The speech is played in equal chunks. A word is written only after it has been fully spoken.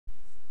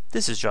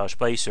This is Josh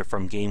Beiser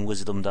from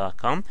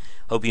GameWisdom.com.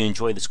 Hope you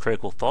enjoy this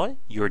Critical Thought,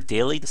 your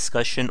daily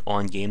discussion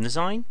on game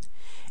design.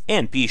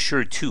 And be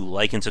sure to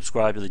like and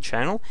subscribe to the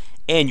channel,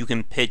 and you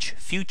can pitch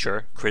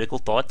future Critical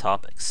Thought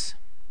topics.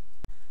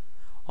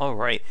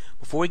 Alright,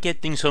 before we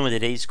get things on with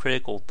today's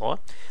Critical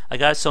Thought, I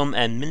got some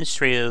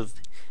administrative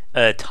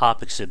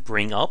topics to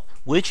bring up,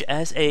 which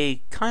as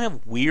a kind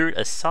of weird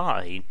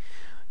aside,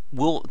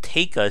 will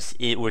take us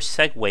or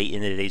segue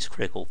into today's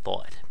Critical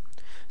Thought.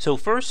 So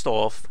first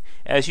off,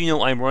 as you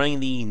know, I'm running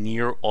the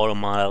Nier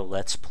Automata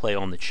Let's Play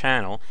on the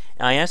channel,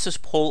 and I asked this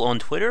poll on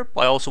Twitter,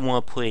 but I also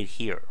want to put it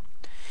here.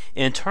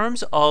 In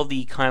terms of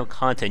the kind of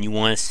content you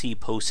want to see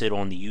posted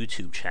on the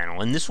YouTube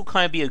channel, and this will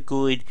kind of be a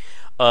good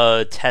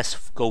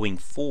test going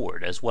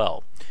forward as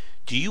well.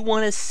 Do you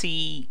want to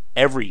see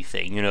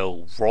everything,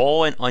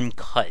 raw and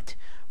uncut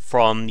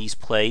from these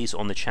plays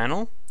on the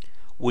channel?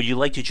 Would you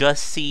like to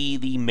just see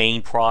the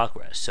main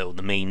progress, so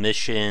the main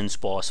missions,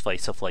 boss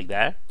fights, stuff like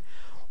that?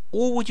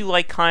 Or would you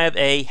like kind of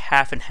a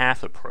half and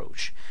half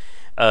approach,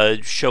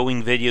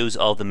 showing videos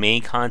of the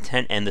main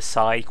content and the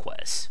side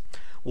quests?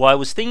 What I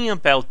was thinking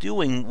about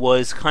doing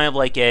was kind of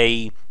like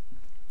a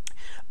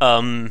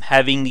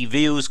having the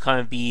videos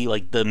kind of be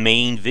like the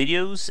main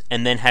videos,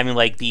 and then having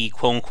like the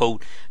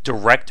quote-unquote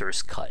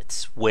director's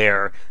cuts,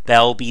 where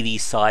that'll be the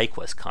side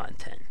quest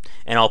content.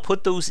 And I'll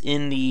put those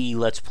in the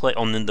Let's Play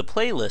on the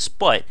playlist,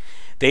 but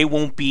they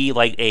won't be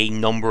like a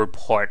numbered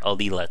part of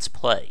the Let's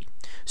Play.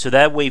 So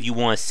that way, if you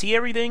want to see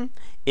everything,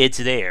 it's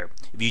there.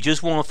 If you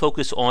just want to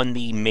focus on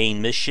the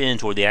main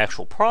missions or the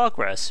actual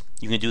progress,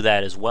 you can do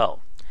that as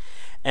well.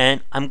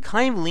 And I'm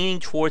kind of leaning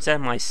towards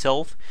that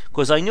myself,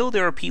 because I know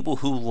there are people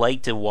who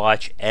like to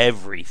watch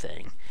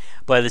everything.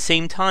 But at the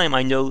same time,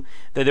 I know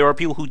that there are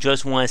people who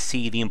just want to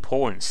see the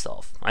important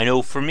stuff. I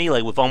know for me,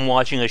 like if I'm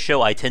watching a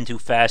show, I tend to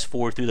fast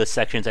forward through the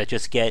sections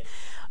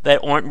that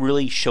aren't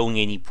really showing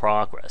any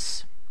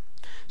progress.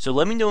 So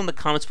let me know in the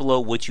comments below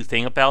what you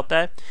think about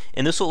that.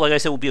 And this will, like I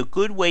said, will be a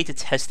good way to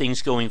test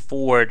things going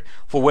forward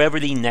for whatever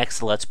the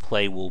next Let's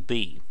Play will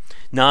be.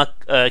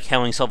 Not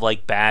counting stuff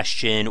like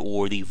Bastion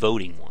or the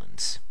voting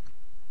ones.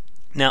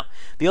 Now,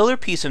 the other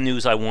piece of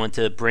news I want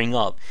to bring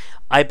up,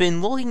 I've been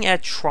looking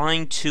at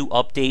trying to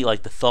update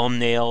like the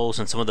thumbnails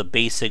and some of the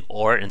basic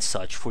art and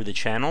such for the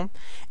channel,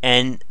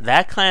 and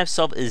that kind of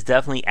stuff is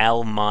definitely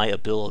out of my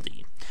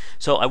ability.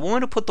 So I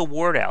wanted to put the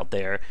word out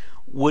there.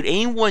 Would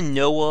anyone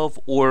know of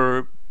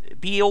or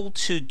be able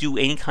to do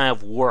any kind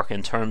of work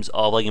in terms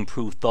of like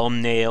improve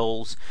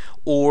thumbnails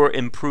or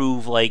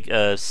improve like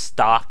improve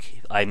stock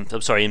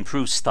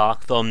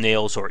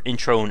thumbnails or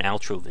intro and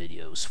outro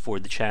videos for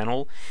the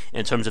channel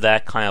in terms of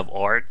that kind of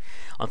art?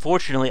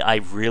 Unfortunately, I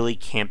really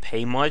can't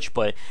pay much,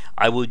 but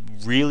I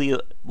would really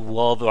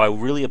love, or I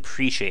really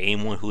appreciate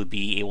anyone who would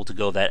be able to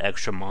go that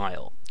extra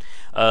mile.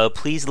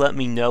 Please let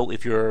me know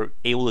if you're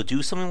able to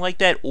do something like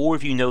that, or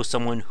if you know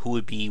someone who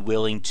would be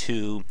willing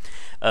to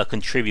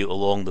contribute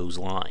along those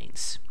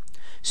lines.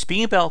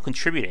 Speaking about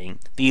contributing,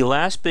 the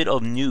last bit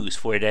of news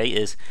for today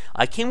is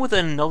I came with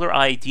another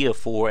idea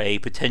for a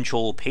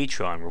potential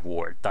Patreon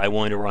reward that I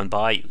wanted to run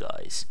by you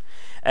guys.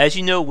 As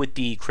you know, with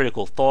the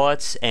Critical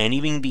Thoughts and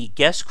even the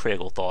guest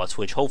Critical Thoughts,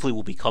 which hopefully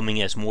will be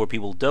coming as more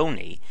people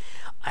donate,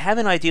 I have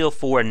an idea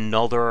for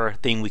another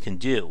thing we can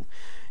do.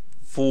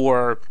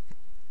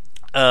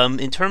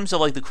 In terms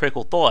of like the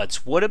Critical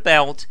Thoughts, what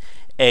about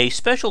a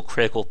special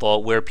Critical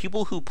Thought where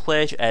people who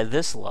pledge at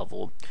this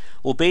level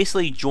will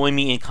basically join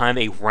me in kind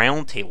of a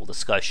roundtable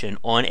discussion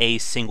on a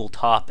single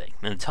topic,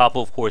 and the topic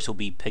of course will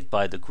be picked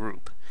by the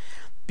group.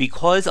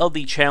 Because of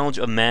the challenge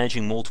of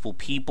managing multiple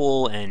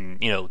people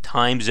and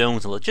time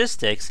zones and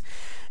logistics,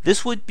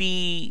 this would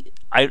be,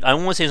 I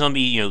don't want to say it's going to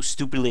be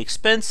stupidly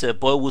expensive,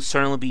 but it will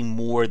certainly be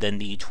more than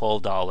the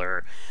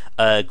 $12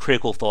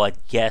 Critical Thought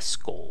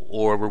guest goal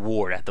or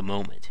reward at the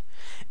moment.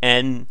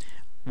 And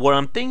what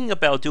I'm thinking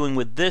about doing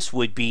with this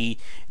would be,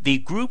 the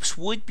groups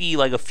would be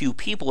like a few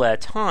people at a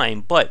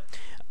time, but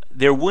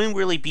there wouldn't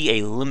really be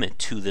a limit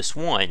to this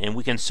one, and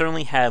we can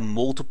certainly have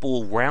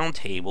multiple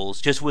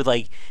roundtables just with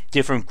like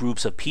different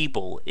groups of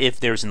people if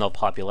there's enough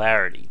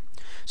popularity.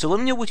 So let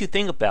me know what you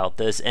think about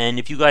this, and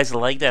if you guys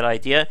like that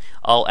idea,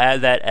 I'll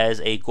add that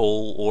as a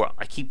goal, or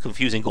I keep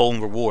confusing goal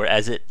and reward,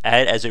 add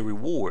as a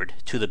reward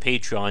to the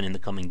Patreon in the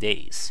coming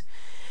days.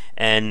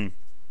 And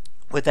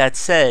with that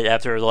said,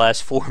 after the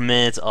last 4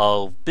 minutes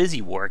of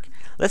busy work,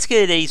 let's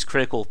get today's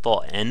Critical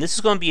Thought, and this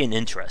is going to be an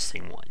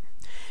interesting one.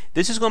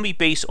 This is going to be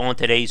based on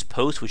today's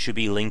post, which should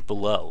be linked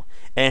below,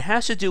 and it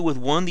has to do with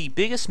one of the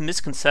biggest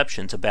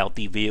misconceptions about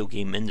the video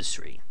game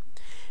industry.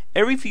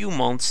 Every few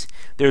months,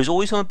 there's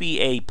always going to be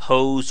a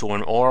post or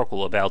an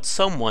article about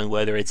someone,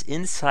 whether it's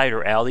inside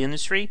or out of the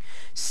industry,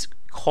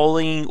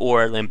 calling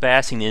or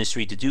lambasting the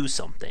industry to do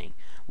something,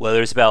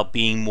 whether it's about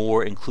being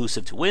more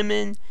inclusive to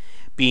women,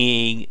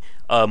 being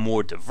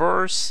more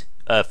diverse,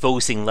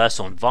 focusing less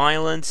on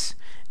violence,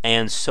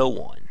 and so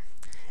on.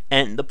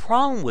 And the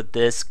problem with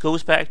this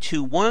goes back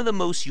to one of the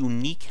most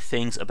unique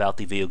things about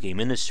the video game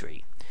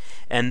industry,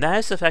 and that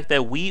is the fact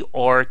that we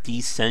are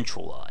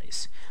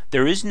decentralized.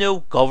 There is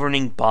no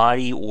governing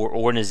body or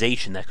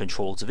organization that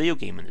controls the video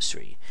game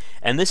industry.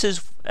 And this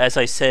is, as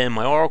I said in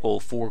my article,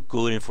 for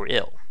good and for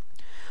ill.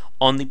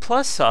 On the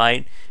plus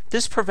side,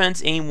 this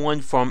prevents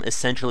anyone from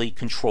essentially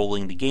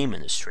controlling the game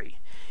industry.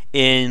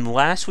 In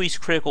last week's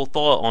Critical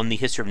Thought on the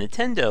history of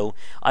Nintendo,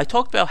 I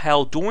talked about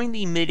how during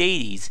the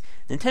mid-80s,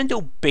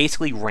 Nintendo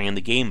basically ran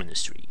the game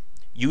industry.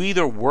 You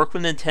either worked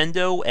with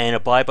Nintendo and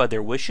abide by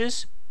their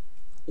wishes,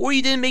 or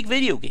you didn't make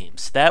video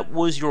games. That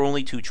was your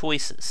only two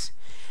choices.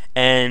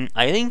 And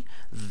I think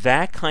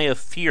that kind of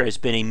fear has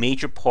been a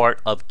major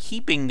part of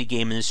keeping the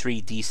game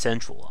industry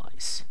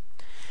decentralized.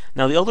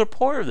 Now, the other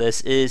part of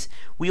this is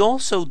we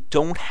also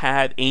don't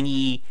have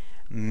any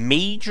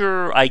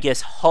major,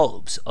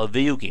 hubs of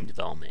video game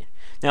development.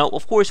 Now,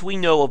 of course, we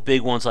know of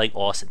big ones like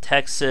Austin,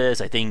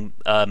 Texas, I think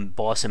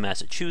Boston,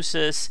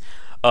 Massachusetts,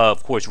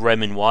 of course,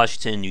 Redmond,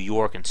 Washington, New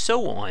York, and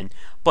so on.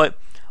 But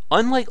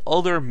unlike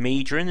other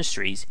major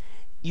industries,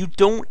 you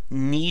don't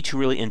need to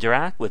really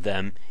interact with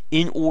them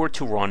in order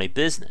to run a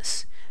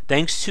business.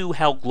 Thanks to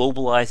how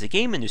globalized the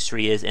game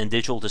industry is and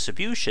digital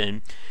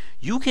distribution,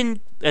 you can,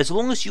 as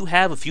long as you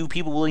have a few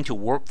people willing to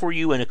work for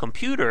you and a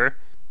computer,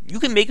 you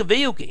can make a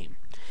video game.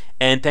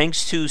 And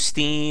thanks to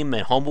Steam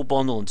and Humble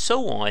Bundle and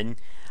so on,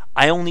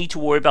 I don't need to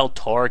worry about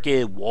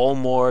Target,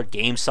 Walmart,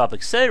 GameStop,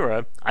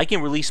 etc. I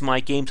can release my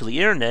game to the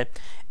internet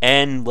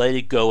and let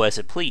it go as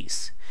it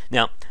please.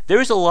 Now, there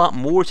is a lot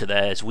more to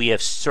that, as we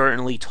have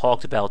certainly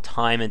talked about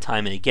time and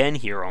time and again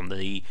here on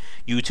the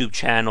YouTube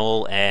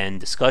channel and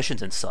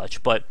discussions and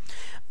such, but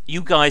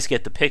you guys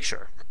get the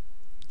picture.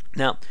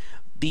 Now,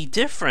 the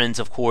difference,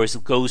 of course,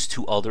 goes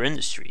to other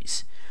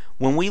industries.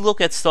 When we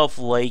look at stuff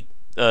like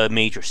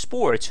major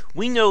sports,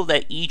 we know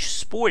that each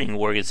sporting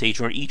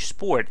organization or each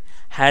sport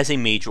has a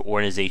major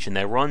organization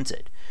that runs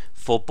it.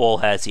 Football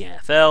has the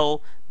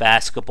NFL,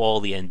 basketball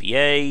the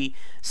NBA,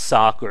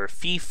 soccer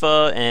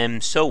FIFA,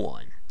 and so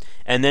on.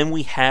 And then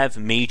we have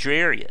major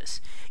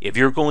areas. If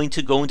you're going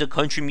to go into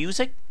country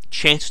music,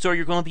 chances are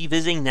you're going to be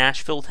visiting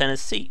Nashville,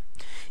 Tennessee.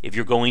 If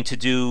you're going to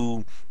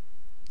do,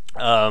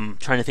 trying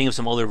to think of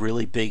some other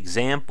really big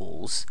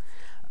examples,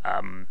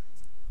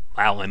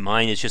 wow, my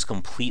mind is just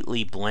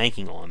completely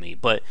blanking on me.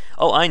 But,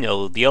 oh, I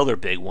know, the other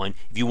big one.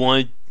 If you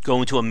want to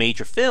go into a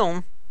major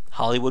film,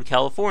 Hollywood,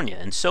 California,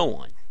 and so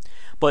on.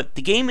 But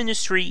the game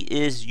industry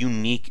is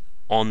unique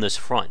on this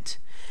front.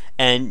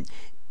 And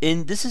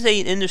this is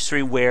an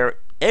industry where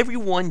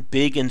everyone,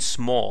 big and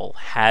small,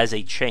 has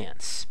a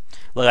chance.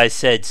 Like I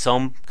said,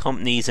 some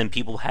companies and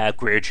people have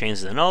greater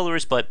chances than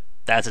others, but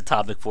that's a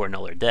topic for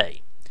another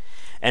day.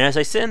 And as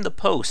I said in the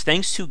post,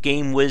 thanks to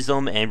game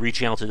wisdom and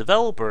reaching out to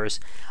developers,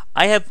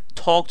 I have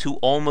talked to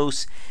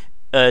almost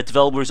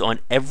developers on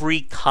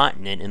every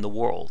continent in the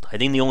world. I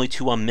think the only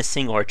two I'm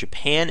missing are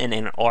Japan and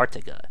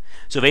Antarctica.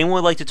 So if anyone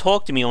would like to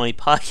talk to me on a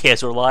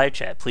podcast or live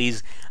chat,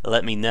 please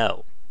let me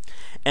know.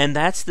 And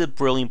that's the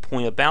brilliant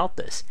point about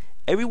this.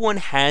 Everyone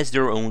has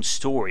their own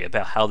story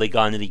about how they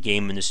got into the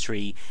game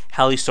industry,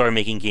 how they started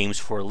making games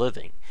for a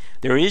living.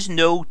 There is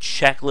no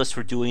checklist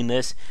for doing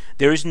this.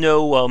 There is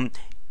no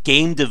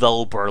game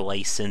developer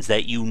license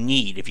that you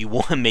need if you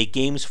want to make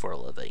games for a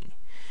living.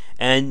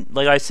 And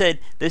like I said,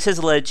 this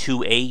has led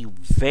to a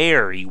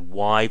very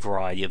wide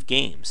variety of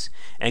games.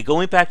 And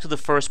going back to the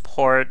first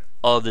part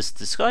of this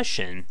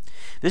discussion,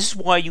 this is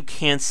why you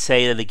can't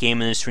say that the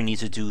game industry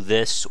needs to do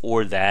this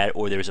or that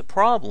or there's a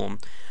problem,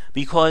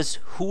 because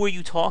who are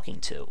you talking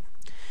to?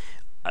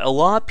 A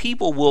lot of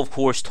people will, of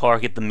course,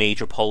 target the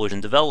major publishers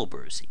and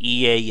developers,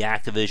 EA,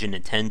 Activision,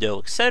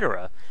 Nintendo,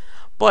 etc.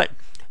 But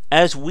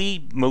as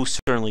we most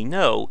certainly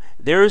know,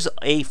 there's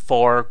a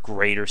far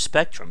greater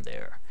spectrum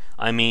there.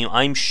 I mean,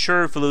 I'm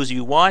sure for those of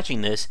you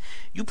watching this,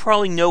 you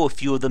probably know a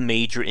few of the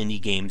major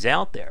indie games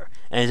out there.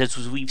 And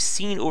as we've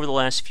seen over the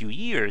last few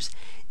years,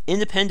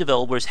 independent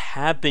developers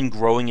have been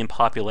growing in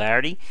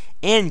popularity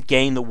and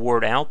getting the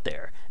word out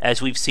there,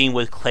 as we've seen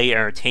with Clay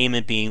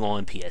Entertainment being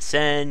on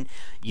PSN,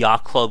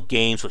 Yacht Club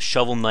Games with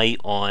Shovel Knight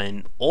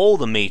on all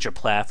the major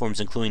platforms,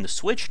 including the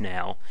Switch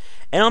now,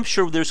 and I'm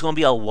sure there's going to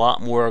be a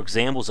lot more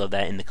examples of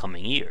that in the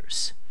coming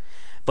years.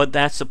 But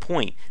that's the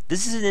point.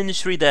 This is an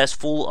industry that's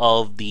full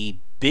of the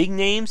big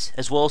names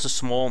as well as the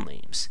small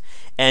names,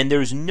 and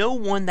there's no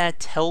one that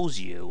tells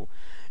you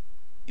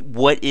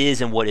what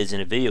is and what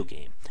isn't a video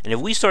game. And if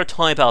we start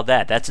talking about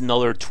that, that's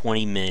another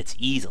 20 minutes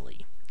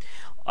easily.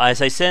 As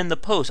I said in the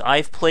post,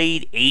 I've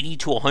played 80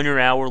 to 100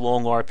 hour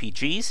long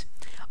RPGs.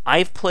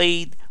 I've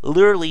played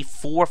literally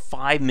 4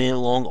 5-minute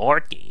long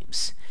art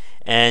games.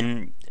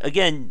 And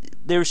again,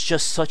 there's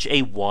just such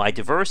a wide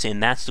diversity,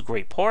 and that's the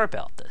great part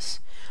about this.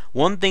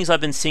 One of the things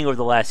I've been seeing over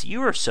the last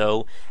year or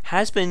so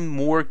has been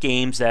more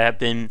games that have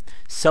been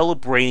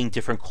celebrating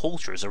different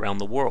cultures around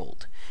the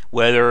world.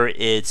 Whether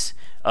it's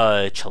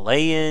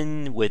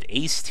Chilean with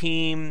Ace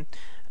Team,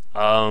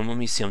 let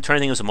me see, I'm trying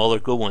to think of some other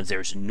good ones.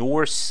 There's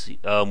Norse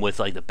with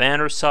like the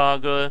Banner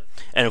Saga,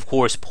 and of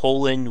course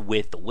Poland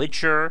with The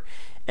Witcher,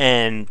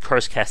 and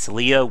Curse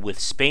Castelia with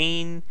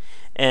Spain,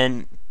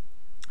 and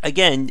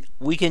again,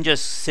 we can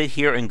just sit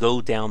here and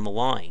go down the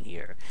line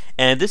here.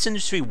 And if this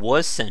industry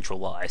was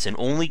centralized and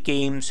only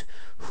games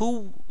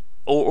who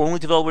or only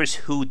developers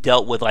who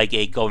dealt with like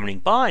a governing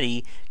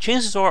body,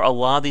 chances are a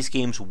lot of these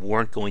games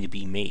weren't going to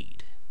be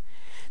made.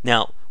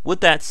 Now,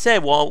 with that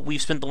said, while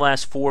we've spent the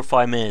last 4 or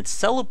 5 minutes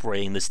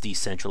celebrating this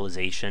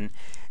decentralization,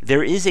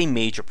 there is a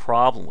major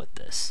problem with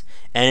this.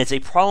 And it's a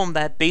problem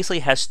that basically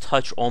has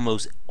touched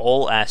almost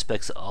all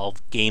aspects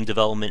of game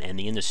development and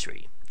the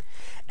industry.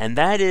 And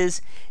that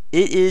is,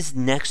 it is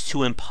next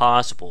to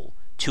impossible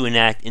to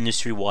enact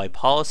industry-wide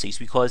policies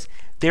because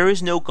there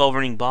is no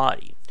governing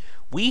body.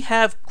 We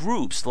have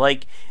groups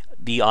like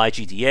the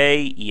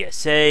IGDA,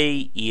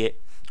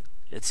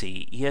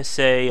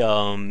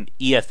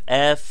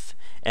 EFF,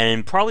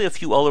 and probably a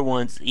few other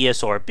ones,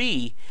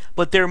 ESRB,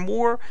 but they're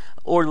more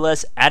or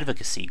less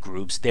advocacy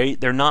groups.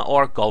 They're not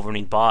our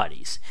governing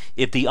bodies.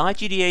 If the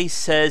IGDA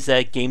says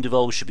that game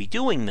developers should be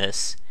doing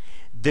this,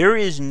 there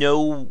is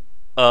no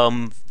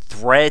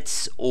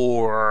threats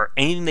or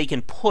anything they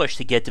can push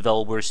to get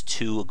developers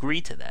to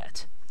agree to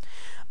that.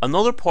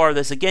 Another part of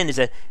this, again, is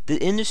that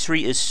the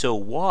industry is so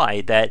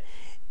wide that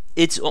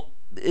it's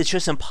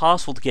just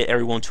impossible to get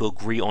everyone to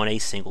agree on a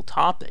single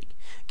topic.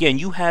 Again,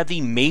 you have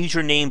the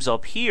major names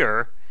up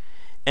here,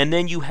 and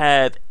then you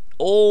have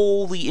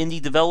all the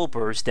indie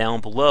developers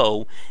down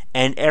below,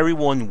 and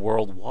everyone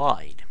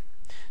worldwide.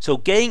 So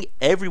getting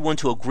everyone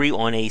to agree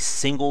on a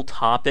single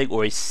topic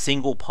or a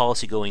single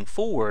policy going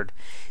forward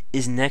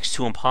is next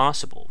to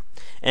impossible.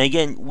 And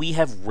again, we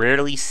have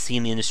rarely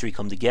seen the industry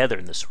come together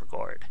in this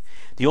regard.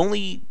 The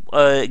only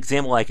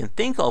example I can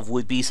think of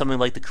would be something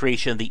like the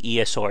creation of the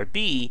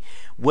ESRB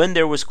when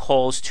there was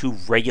calls to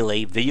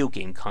regulate video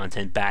game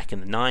content back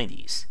in the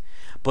 90s.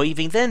 But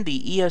even then,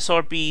 the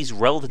ESRB's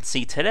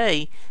relevancy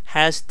today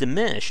has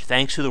diminished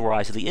thanks to the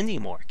rise of the indie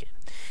market.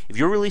 If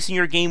you're releasing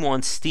your game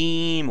on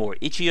Steam or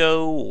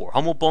itch.io or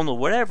Humble Bundle or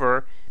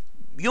whatever,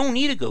 you don't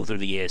need to go through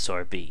the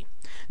ESRB.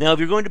 Now, if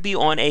you're going to be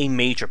on a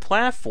major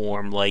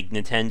platform like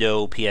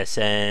Nintendo,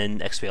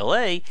 PSN,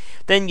 XBLA,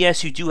 then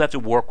yes, you do have to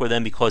work with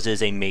them because it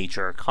is a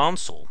major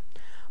console.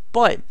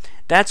 But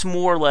that's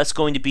more or less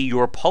going to be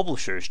your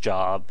publisher's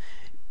job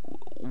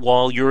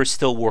while you're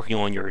still working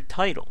on your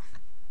title.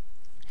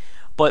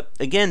 But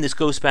again, this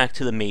goes back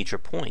to the major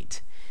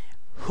point.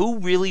 Who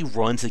really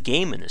runs the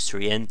game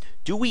industry, and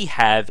do we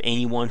have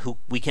anyone who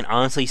we can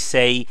honestly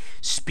say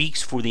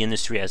speaks for the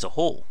industry as a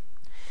whole?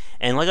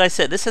 And like I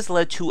said, this has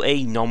led to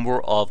a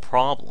number of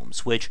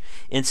problems, which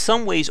in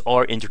some ways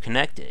are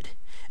interconnected.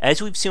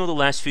 As we've seen over the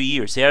last few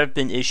years, there have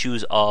been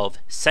issues of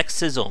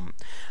sexism,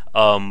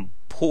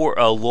 poor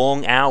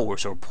long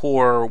hours or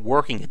poor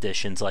working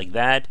conditions like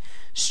that,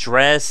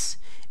 stress,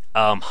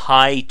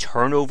 high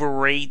turnover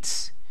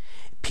rates,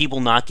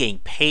 people not getting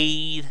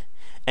paid,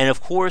 and of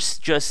course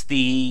just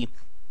the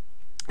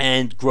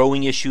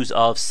growing issues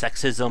of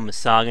sexism,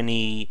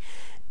 misogyny,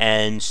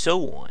 and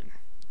so on.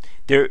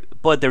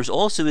 But there's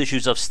also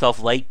issues of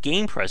stuff like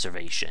game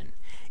preservation,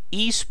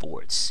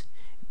 esports,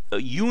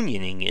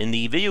 unioning in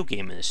the video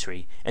game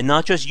industry, and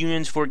not just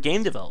unions for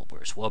game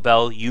developers. What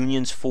about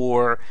unions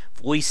for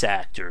voice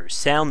actors,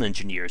 sound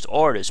engineers,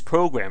 artists,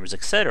 programmers,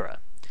 etc.?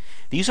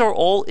 These are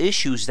all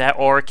issues that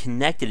are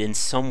connected in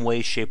some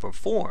way, shape, or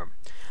form.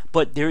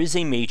 But there is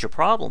a major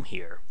problem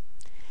here.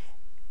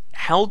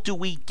 How do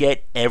we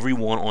get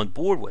everyone on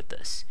board with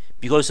this?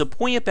 Because the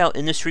point about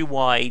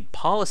industry-wide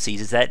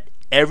policies is that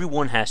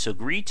everyone has to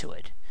agree to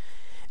it.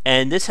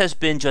 And this has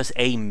been just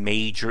a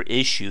major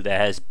issue that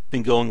has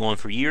been going on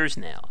for years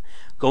now.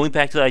 Going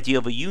back to the idea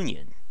of a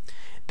union.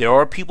 There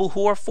are people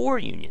who are for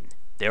a union.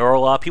 There are a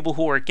lot of people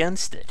who are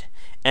against it.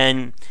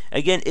 And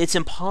again, it's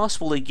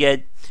impossible to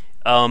get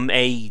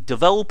a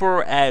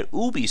developer at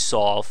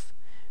Ubisoft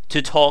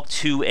to talk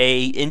to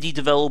a indie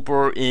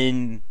developer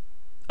in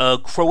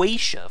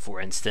Croatia,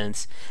 for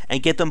instance,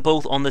 and get them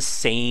both on the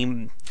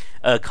same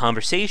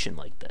conversation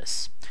like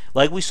this.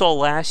 Like we saw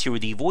last year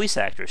with the voice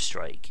actor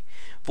strike.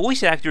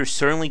 Voice actors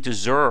certainly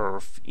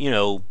deserve,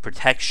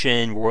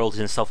 protection, royalties,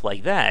 and stuff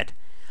like that.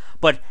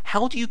 But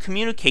how do you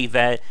communicate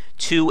that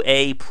to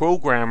a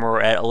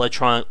programmer at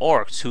Electronic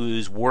Arts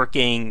who's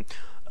working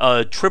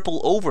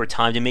triple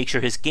overtime to make sure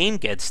his game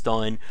gets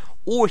done,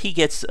 or he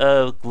gets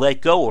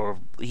let go, or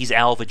he's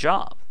out of a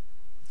job?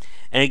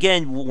 And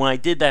again, when I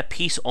did that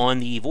piece on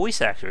the voice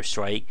actor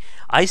strike,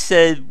 I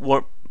said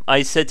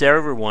to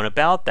everyone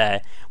about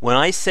that. When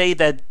I say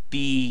that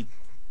the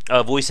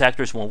voice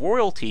actors want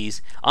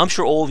royalties, I'm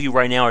sure all of you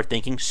right now are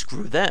thinking,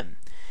 screw them.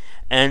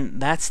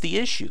 And that's the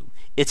issue.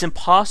 It's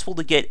impossible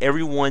to get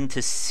everyone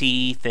to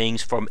see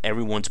things from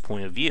everyone's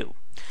point of view.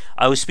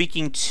 I was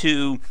speaking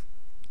to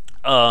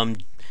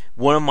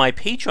one of my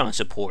Patreon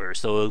supporters,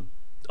 so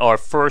our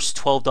first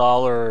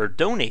 $12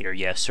 donator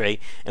yesterday,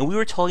 and we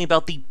were talking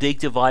about the big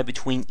divide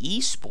between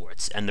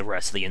esports and the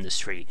rest of the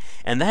industry.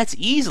 And that's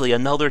easily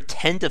another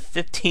 10 to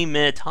 15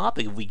 minute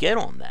topic if we get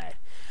on that.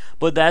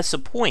 But that's the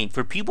point.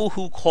 For people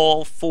who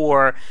call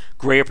for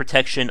greater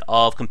protection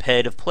of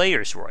competitive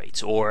players'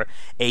 rights or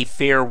a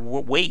fair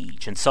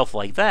wage and stuff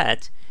like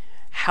that,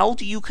 how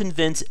do you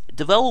convince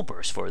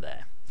developers for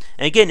that?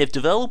 And again, if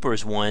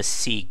developers want to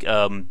seek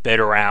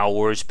better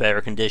hours,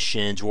 better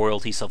conditions,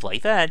 royalty, stuff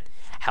like that,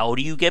 how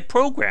do you get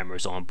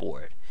programmers on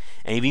board?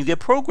 And even you get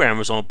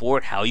programmers on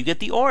board, how you get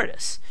the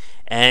artists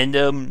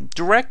and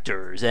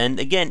directors, and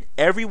again,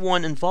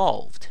 everyone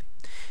involved.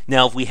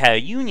 Now, if we had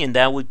a union,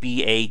 that would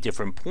be a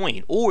different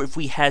point, or if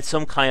we had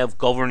some kind of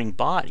governing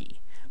body,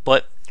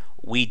 but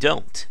we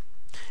don't.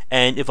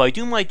 And if I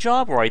do my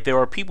job right, there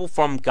are people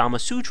from Gamma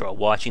Sutra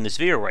watching this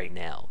video right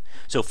now.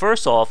 So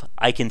first off,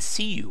 I can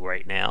see you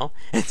right now.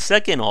 And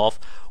second off,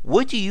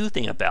 what do you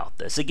think about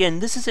this? Again,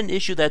 this is an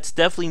issue that's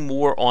definitely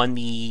more on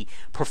the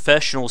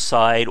professional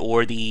side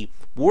or the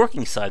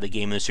working side of the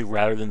game industry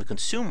rather than the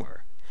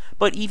consumer.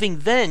 But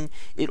even then,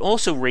 it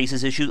also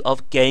raises issues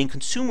of getting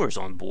consumers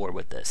on board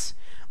with this.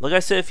 Like I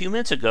said a few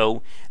minutes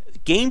ago,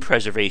 game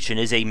preservation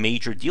is a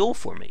major deal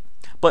for me.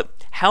 But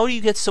how do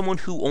you get someone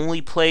who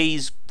only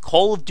plays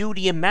Call of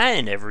Duty and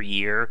Madden every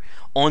year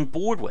on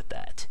board with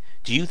that?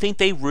 Do you think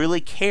they really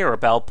care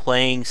about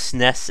playing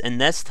SNES and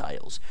NES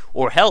titles?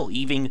 Or hell,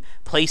 even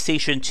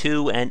PlayStation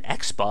 2 and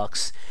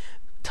Xbox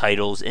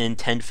titles in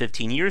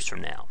 10-15 years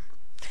from now?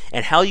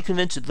 And how do you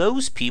convince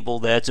those people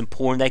that it's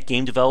important that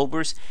game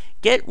developers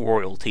get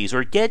royalties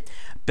or get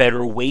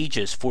better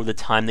wages for the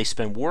time they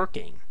spend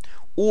working?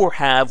 Or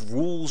have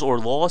rules or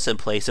laws in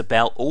place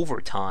about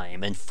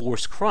overtime and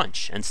forced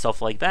crunch and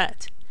stuff like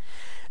that?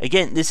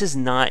 Again, this is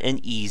not an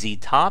easy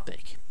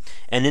topic.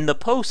 And in the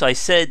post, I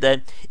said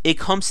that it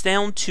comes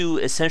down to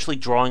essentially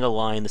drawing a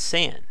line in the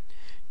sand.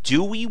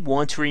 Do we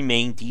want to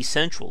remain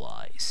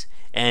decentralized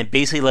and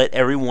basically let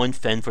everyone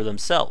fend for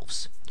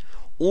themselves?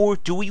 Or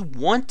do we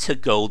want to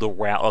go the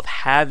route of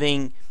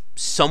having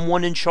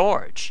someone in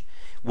charge?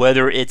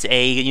 Whether it's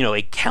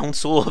a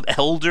council of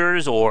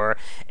elders or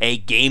a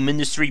game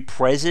industry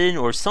president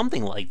or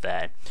something like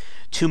that,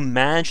 to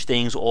manage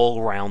things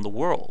all around the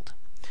world.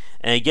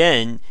 And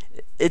again,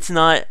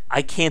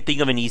 I can't think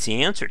of an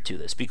easy answer to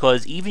this,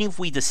 because even if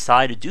we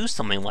decide to do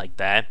something like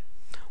that,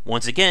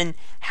 once again,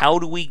 how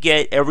do we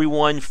get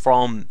everyone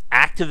from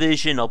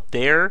Activision up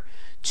there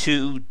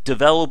to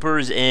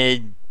developers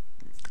in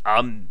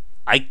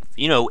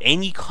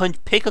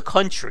pick a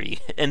country,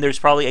 and there's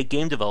probably a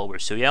game developer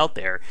studio out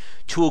there,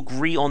 to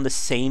agree on the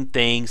same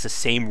things, the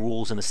same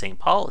rules, and the same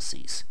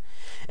policies.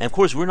 And of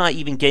course, we're not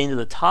even getting to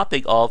the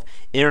topic of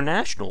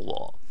international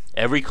law.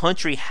 Every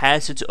country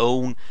has its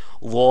own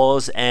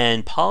laws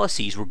and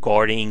policies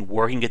regarding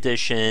working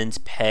conditions,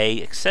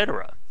 pay,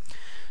 etc.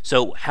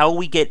 So how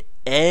we get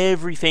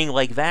everything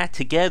like that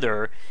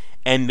together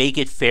and make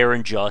it fair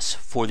and just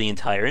for the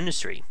entire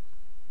industry?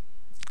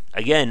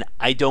 Again,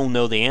 I don't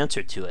know the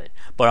answer to it,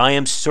 but I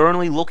am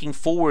certainly looking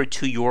forward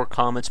to your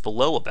comments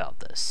below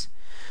about this.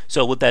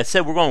 So with that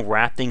said, we're going to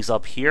wrap things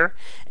up here,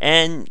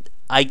 and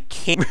I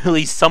can't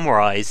really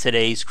summarize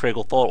today's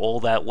critical thought all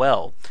that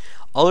well,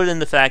 other than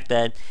the fact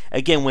that,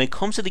 again, when it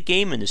comes to the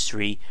game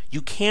industry, you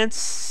can't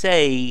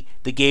say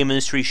the game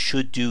industry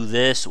should do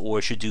this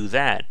or should do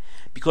that,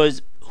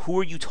 because who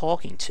are you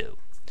talking to?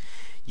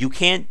 You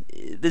can't.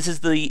 This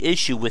is the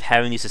issue with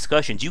having these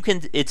discussions.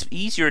 It's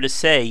easier to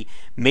say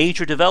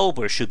major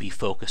developers should be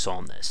focused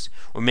on this,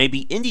 or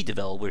maybe indie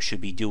developers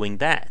should be doing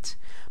that.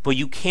 But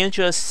you can't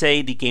just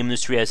say the game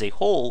industry as a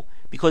whole,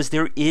 because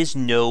there is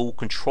no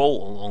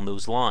control along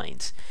those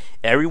lines.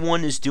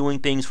 Everyone is doing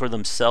things for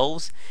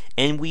themselves,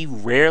 and we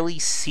rarely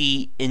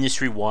see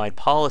industry-wide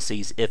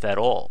policies, if at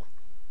all.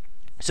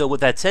 So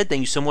with that said, thank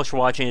you so much for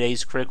watching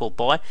today's Critical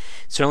Thought.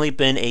 It's certainly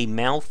been a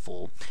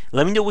mouthful.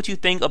 Let me know what you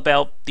think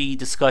about the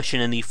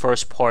discussion in the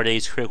first part of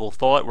today's Critical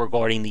Thought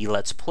regarding the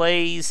Let's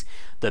Plays,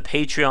 the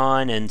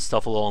Patreon, and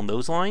stuff along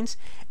those lines.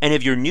 And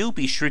if you're new,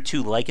 be sure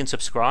to like and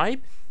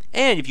subscribe.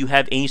 And if you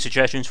have any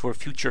suggestions for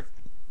future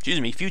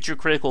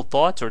Critical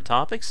Thoughts or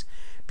topics,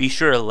 be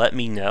sure to let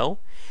me know.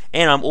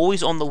 And I'm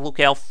always on the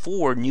lookout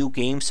for new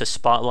games to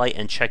spotlight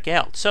and check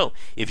out. So,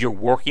 if you're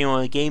working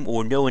on a game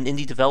or know an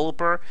indie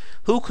developer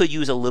who could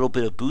use a little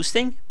bit of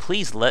boosting,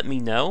 please let me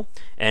know,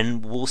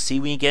 and we'll see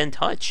when you get in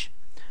touch.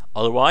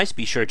 Otherwise,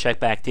 be sure to check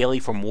back daily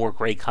for more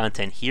great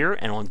content here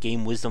and on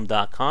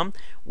GameWisdom.com,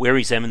 where we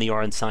examine the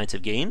art and science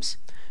of games.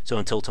 So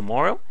until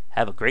tomorrow,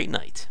 have a great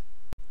night.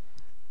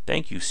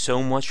 Thank you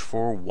so much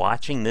for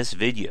watching this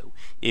video.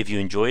 If you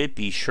enjoy it,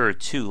 be sure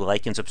to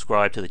like and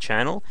subscribe to the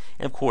channel,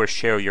 and of course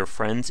share with your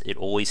friends. It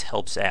always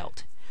helps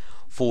out.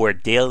 For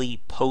daily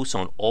posts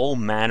on all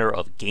manner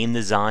of game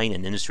design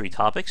and industry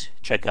topics,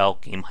 check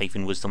out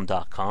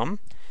game-wisdom.com.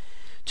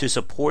 To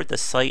support the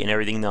site and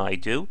everything that I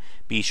do,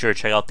 be sure to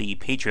check out the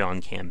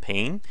Patreon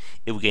campaign.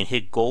 If we can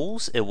hit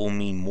goals, it will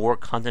mean more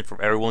content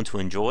for everyone to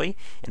enjoy,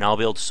 and I'll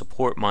be able to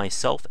support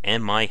myself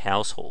and my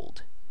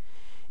household.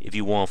 If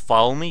you want to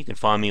follow me, you can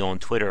find me on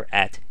Twitter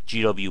at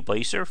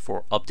GWBicer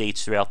for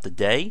updates throughout the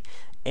day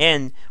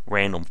and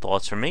random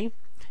thoughts from me.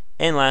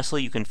 And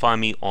lastly, you can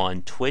find me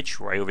on Twitch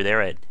right over there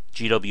at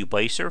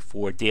GWBicer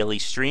for daily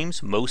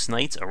streams most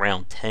nights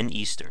around 10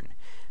 Eastern.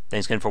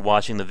 Thanks again for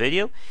watching the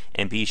video,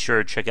 and be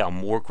sure to check out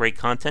more great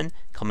content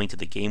coming to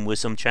the Game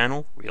Wisdom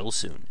channel real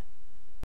soon.